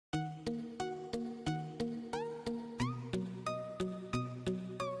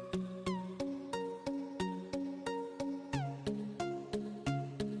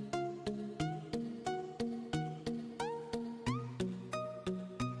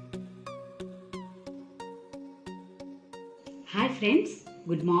Hi friends,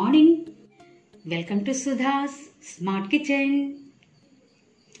 good morning. Welcome to SUDHA'S Smart Kitchen.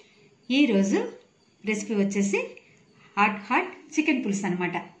 ఈ రోజు recipe వచ్చేసి hot chicken పులుసు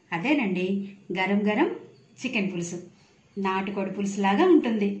అన్నమాట. అదేనండి, గరం గరం చికెన్ పులుసు. నాటుకోడి పులుసు లాగా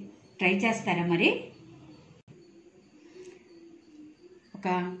ఉంటుంది. ట్రై చేస్తారా మరి? ఒక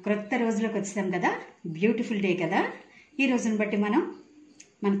క్రొత్త రోజులోకి వచ్చాం కదా, బ్యూటిఫుల్ డే కదా. ఈ రోజుని బట్టి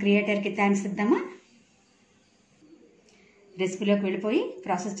మన క్రియేటర్కి థ్యాంక్స్ ఇద్దామా? రెసిపీలోకి వెళ్ళిపోయి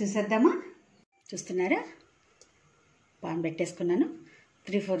ప్రాసెస్ చూసేద్దామా? చూస్తున్నారా, పాన్ పెట్టేసుకున్నాను.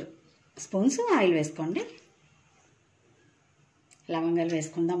 3-4 స్పూన్స్ ఆయిల్ వేసుకోండి. లవంగాలు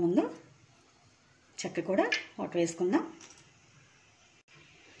వేసుకుందాం. ముందు చెక్క కూడా ఒకటి వేసుకుందాం.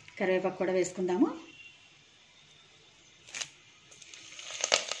 కరివేపాకు కూడా వేసుకుందాము.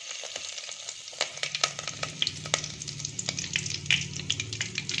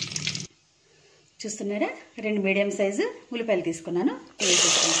 చూస్తున్నారా, 2 మీడియం సైజు ఉల్లిపాయలు తీసుకున్నాను.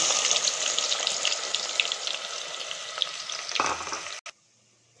 వేసేసుకున్నాను.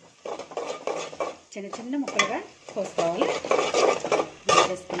 చిన్న చిన్న ముక్కలుగా కోసుకోవాలి.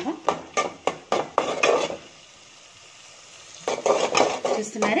 వేసుకుందాం.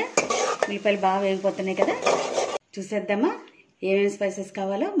 చూస్తున్నారా, ఉల్లిపాయలు బాగా వేగిపోతున్నాయి కదా. చూసేద్దామా ఏమేమి స్పైసెస్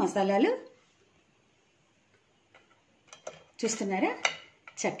కావాలో, మసాలాలు. చూస్తున్నారా,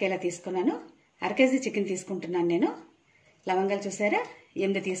 చెక్క ఇలా తీసుకున్నాను. 1/2 కేజీ చికెన్ తీసుకుంటున్నాను నేను. లవంగాలు చూసారా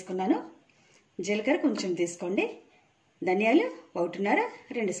 8 తీసుకున్నాను. జీలకర్ర కొంచెం తీసుకోండి. ధనియాలు 1.5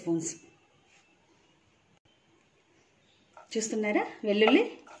 2 స్పూన్స్. చూస్తున్నారా, వెల్లుల్లి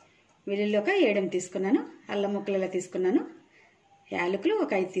ఒక 7 తీసుకున్నాను. అల్లం ముక్కలు ఇలా తీసుకున్నాను. యాలకులు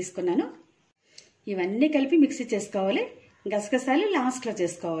ఒక 5 తీసుకున్నాను. ఇవన్నీ కలిపి మిక్సీ చేసుకోవాలి. గసగసాలు లాస్ట్లో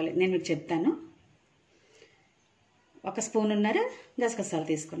చేసుకోవాలి, నేను మీకు చెప్తాను. 1 స్పూన్ గసగసాలు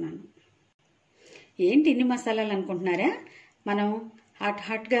తీసుకున్నాను. ఏంటి ఇన్ని మసాలాలు అనుకుంటున్నారా? మనం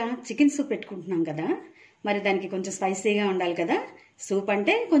హాట్గా చికెన్ సూప్ పెట్టుకుంటున్నాం కదా, మరి దానికి కొంచెం స్పైసీగా ఉండాలి కదా. సూప్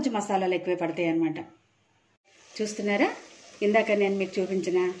అంటే కొంచెం మసాలాలు ఎక్కువే పడతాయి అన్నమాట. చూస్తున్నారా, ఇందాక నేను మీకు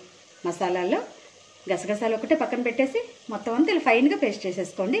చూపించిన మసాలాల్లో గసగసాలు ఒకటే పక్కన పెట్టేసి మొత్తం అంతా ఇలా ఫైన్గా పేస్ట్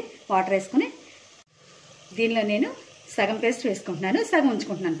చేసేసుకోండి. వాటర్ వేసుకుని దీనిలో నేను సగం పేస్ట్ వేసుకుంటున్నాను, సగం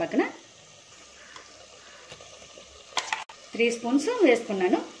ఉంచుకుంటున్నాను పక్కన. 3 స్పూన్స్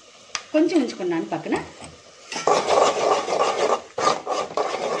వేసుకున్నాను, కొంచెం ఉంచుకున్నాను పక్కన.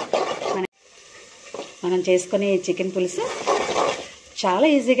 మనం చేసుకునే చికెన్ పులుసు చాలా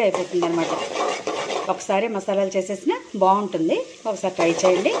ఈజీగా అయిపోతుంది అనమాట. ఒకసారి మసాలాలు చేసేసినా బాగుంటుంది. ఒకసారి ట్రై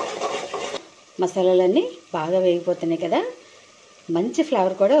చేయండి. మసాలాలన్నీ బాగా వేగిపోతున్నాయి కదా, మంచి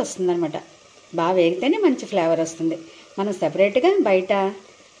ఫ్లేవర్ కూడా వస్తుందన్నమాట. బాగా వేగితేనే మంచి ఫ్లేవర్ వస్తుంది. మనం సెపరేట్గా బయట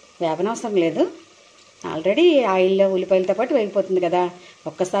వేగనవసరం లేదు. ఆల్రెడీ ఆయిల్లో ఉల్లిపాయలతో పాటు వేగిపోతుంది కదా.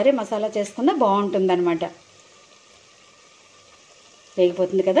 ఒక్కసారి మసాలా చేసుకున్నా బాగుంటుంది అనమాట.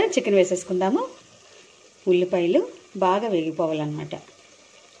 వేగిపోతుంది కదా, చికెన్ వేసేసుకుందాము. ఉల్లిపాయలు బాగా వేగిపోవాలన్నమాట,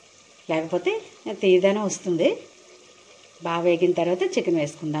 లేకపోతే తీయదనం వస్తుంది. బాగా వేగిన తర్వాత చికెన్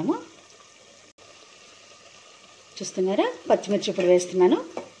వేసుకుందాము. చూస్తున్నారా, పచ్చిమిర్చి ఇప్పుడు వేస్తున్నాను.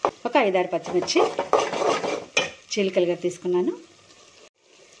 ఒక 5-6 పచ్చిమిర్చి చీలికలుగా తీసుకున్నాను.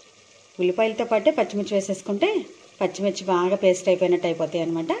 ఉల్లిపాయలతో పాటే పచ్చిమిర్చి వేసేసుకుంటే పచ్చిమిర్చి బాగా పేస్ట్ అయిపోయినట్టు అయిపోతాయి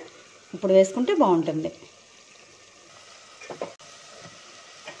అనమాట. ఇప్పుడు వేసుకుంటే బాగుంటుంది.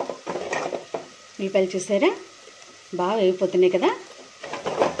 ఉల్లిపాయలు చూసారా బాగా వేగిపోతున్నాయి కదా,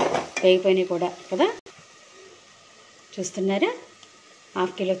 వేగిపోయినాయి కూడా కదా. చూస్తున్నారా,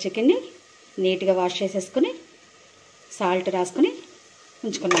 1/2 కిలో చికెన్ని నీట్గా వాష్ చేసేసుకుని సాల్ట్ రాసుకుని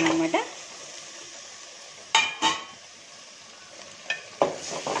ఉంచుకున్నాను అనమాట.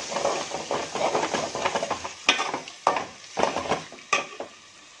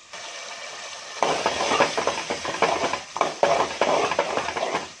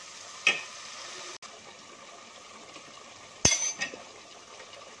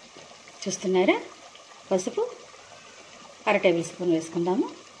 చూస్తున్నారా, పసుపు 1/2 టేబుల్ స్పూన్ వేసుకుందాము.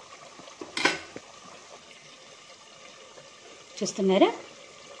 చూస్తున్నారా,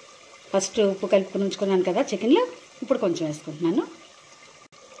 ఫస్ట్ ఉప్పు కలుపుకొని ఉంచుకున్నాను కదా చికెన్లో, ఇప్పుడు కొంచెం వేసుకుంటున్నాను.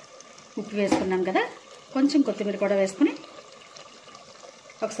 ఉప్పు వేసుకున్నాను కదా, కొంచెం కొత్తిమీర కూడా వేసుకుని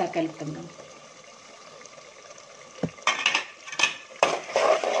ఒకసారి కలుపుకుందాం.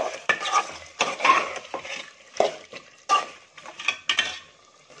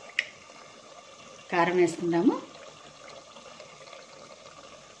 కారం వేసుకుందాము.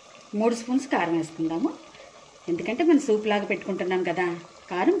 3 స్పూన్స్ కారం వేసుకుందాము. ఎందుకంటే మనం సూప్ లాగా పెట్టుకుంటున్నాం కదా,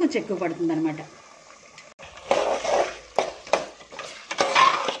 కారం కొంచెం ఎక్కువ పడుతుంది అనమాట.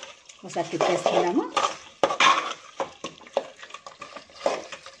 ఒకసారి తిప్పేసుకుందాము.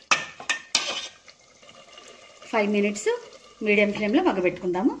 5 minutes మీడియం ఫ్లేమ్లో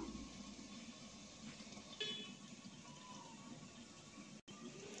మగ్గబెట్టుకుందాము.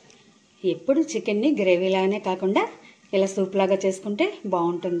 ఎప్పుడు చికెన్ని గ్రేవీలానే కాకుండా ఇలా సూప్ లాగా చేసుకుంటే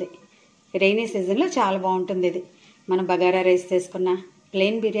బాగుంటుంది. రైనీ సీజన్లో చాలా బాగుంటుంది ఇది. మనం బగారా రైస్ చేసుకున్నా,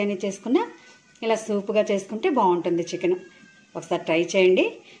 ప్లెయిన్ బిర్యానీ చేసుకున్నా ఇలా సూప్గా చేసుకుంటే బాగుంటుంది చికెన్. ఒకసారి ట్రై చేయండి.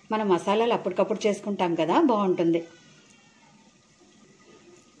 మనం మసాలాలు అప్పటికప్పుడు చేసుకుంటాం కదా, బాగుంటుంది.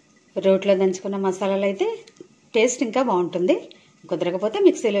 రోట్లో దంచుకున్న మసాలాలు అయితే టేస్ట్ ఇంకా బాగుంటుంది. కుదరకపోతే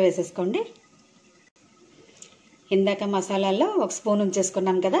మిక్సీలో వేసేసుకోండి. ఇందాక మసాలాల్లో 1 స్పూన్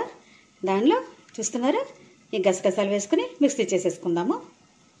ఉంచేసుకున్నాం కదా, దానిలో చూస్తున్నారా ఈ గసగసాలు వేసుకుని మిక్సీ చేసేసుకుందాము.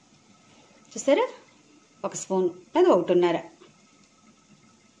 చూస్తారా 1 స్పూన్ అది 1.5.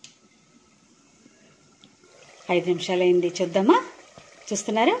 5 నిమిషాలు అయింది, చూద్దామా.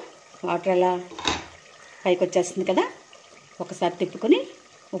 చూస్తున్నారా వాటర్ అలా పైకి వచ్చేస్తుంది కదా. ఒకసారి తిప్పుకొని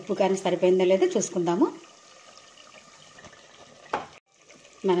ఉప్పు కారం సరిపోయిందో లేదో చూసుకుందాము.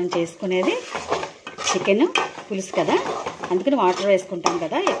 మనం చేసుకునేది చికెన్ పులుసు కదా, అందుకని వాటర్ వేసుకుంటాం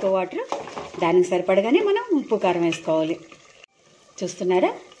కదా, ఎక్కువ వాటర్. దానికి సరిపడగానే మనం ఉప్పు కారం వేసుకోవాలి.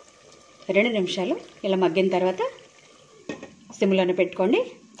 చూస్తున్నారా 2 నిమిషాలు ఇలా మగ్గిన తర్వాత సిమ్లోనే పెట్టుకోండి.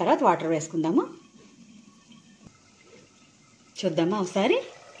 తర్వాత వాటర్ వేసుకుందాము. చూద్దామా ఒకసారి.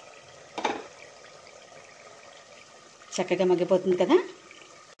 చక్కగా మగ్గిపోతుంది కదా.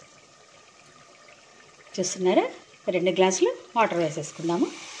 చూస్తున్నారా 2 గ్లాసులు వాటర్ వేసేసుకుందాము.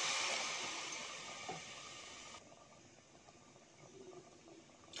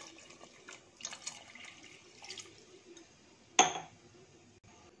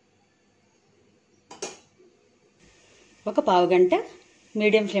 ఒక పావు గంట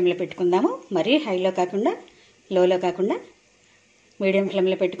మీడియం ఫ్లేమ్లో పెట్టుకుందాము. మరీ హైలో కాకుండా లోలో కాకుండా మీడియం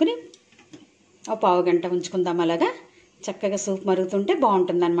ఫ్లేమ్లో పెట్టుకుని ఒక పావు గంట ఉంచుకుందాం. అలాగా చక్కగా సూప్ మరుగుతుంటే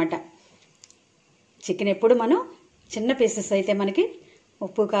బాగుంటుంది అన్నమాట. చికెన్ ఎప్పుడు మనం చిన్న పీసెస్ అయితే మనకి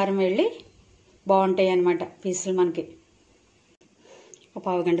ఉప్పు కారం వెళ్ళి బాగుంటాయి అన్నమాట పీసులు మనకి. ఒక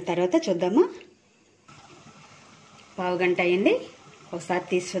పావు గంట తర్వాత చూద్దామా. పావు గంట అయింది, ఒకసారి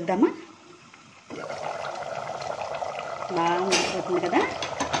తీసి చూద్దామా. బాగా మగ్గిపోతుంది కదా,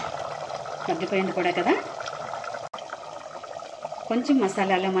 మగ్గిపోయింది కూడా కదా. కొంచెం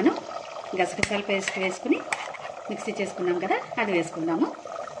మసాలాలో మనం గసగసాల పేస్ట్ వేసుకుని మిక్సీ చేసుకున్నాం కదా, అది వేసుకుందాము.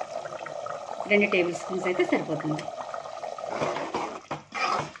 2 టేబుల్ స్పూన్స్ అయితే సరిపోతుంది.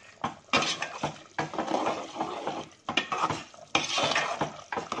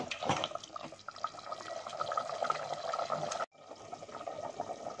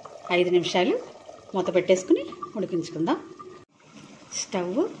 ఐదు నిమిషాలు మూత పెట్టేసుకుని ఉడికించుకుందాం.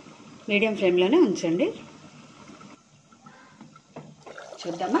 స్టవ్ మీడియం ఫ్లేమ్లోనే ఉంచండి.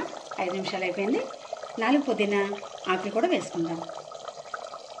 చూద్దామా 5 నిమిషాలు అయిపోయింది. 4 పుదీనా ఆకులు కూడా వేసుకుందాం.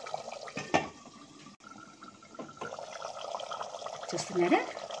 చూస్తున్నారా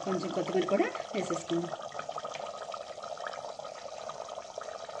కొంచెం కొత్తిమీర కూడా వేసేసుకుందాం.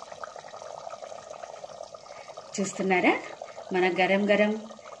 చూస్తున్నారా మన గరం గరం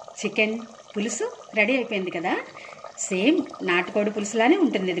చికెన్ పులుసు రెడీ అయిపోయింది కదా. సేమ్ నాటుకోడి పులుసులానే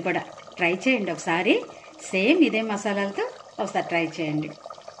ఉంటుంది ఇది కూడా. ట్రై చేయండి ఒకసారి. సేమ్ ఇదే మసాలాలతో ఒకసారి ట్రై చేయండి.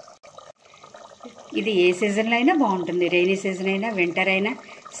 ఇది ఏ సీజన్లో అయినా బాగుంటుంది. రైనీ సీజన్ అయినా, వింటర్ అయినా,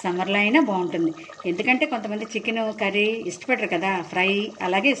 సమ్మర్లో అయినా బాగుంటుంది. ఎందుకంటే కొంతమంది చికెన్ కర్రీ ఇష్టపడరు కదా, ఫ్రై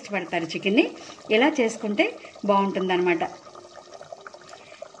అలాగే ఇష్టపడతారు. చికెన్ని ఇలా చేసుకుంటే బాగుంటుంది అన్నమాట.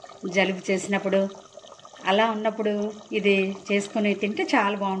 జలుబు చేసినప్పుడు అలా ఉన్నప్పుడు ఇది చేసుకుని తింటే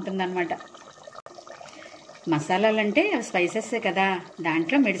చాలా బాగుంటుంది అన్నమాట. మసాలాలు అంటే స్పైసెస్ కదా,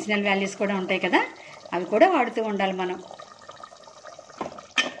 దాంట్లో మెడిసినల్ వాల్యూస్ కూడా ఉంటాయి కదా, అవి కూడా వాడుతూ ఉండాలి మనం.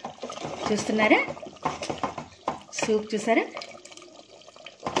 చూస్తున్నారా సూప్ చూసారా,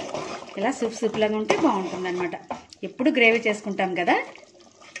 ఇలా సూప్ లాగా ఉంటే బాగుంటుంది అనమాట. ఎప్పుడు గ్రేవీ చేసుకుంటాం కదా.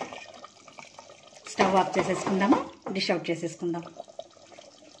 స్టవ్ ఆఫ్ చేసేసుకుందాము, డిష్ అవుట్ చేసేసుకుందాం.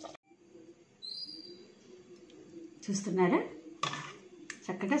 చూస్తున్నారా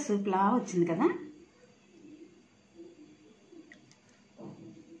చక్కగా సూప్లా వచ్చింది కదా.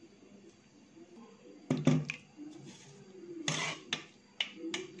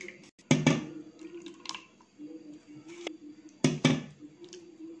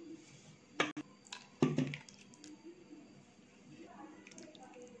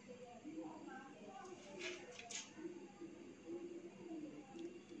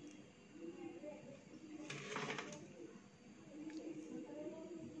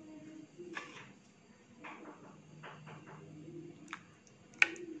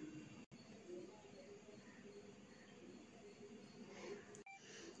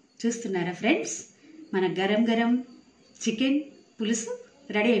 చూస్తున్నారా ఫ్రెండ్స్, మన గరం గరం చికెన్ పులుసు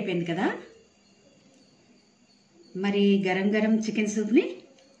రెడీ అయిపోయింది కదా. మరి గరం గరం చికెన్ సూప్ని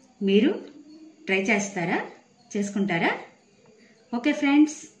మీరు ట్రై చేసుకుంటారా? Okay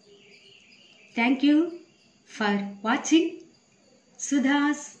friends, thank you for watching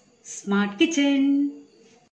Sudha's smart kitchen.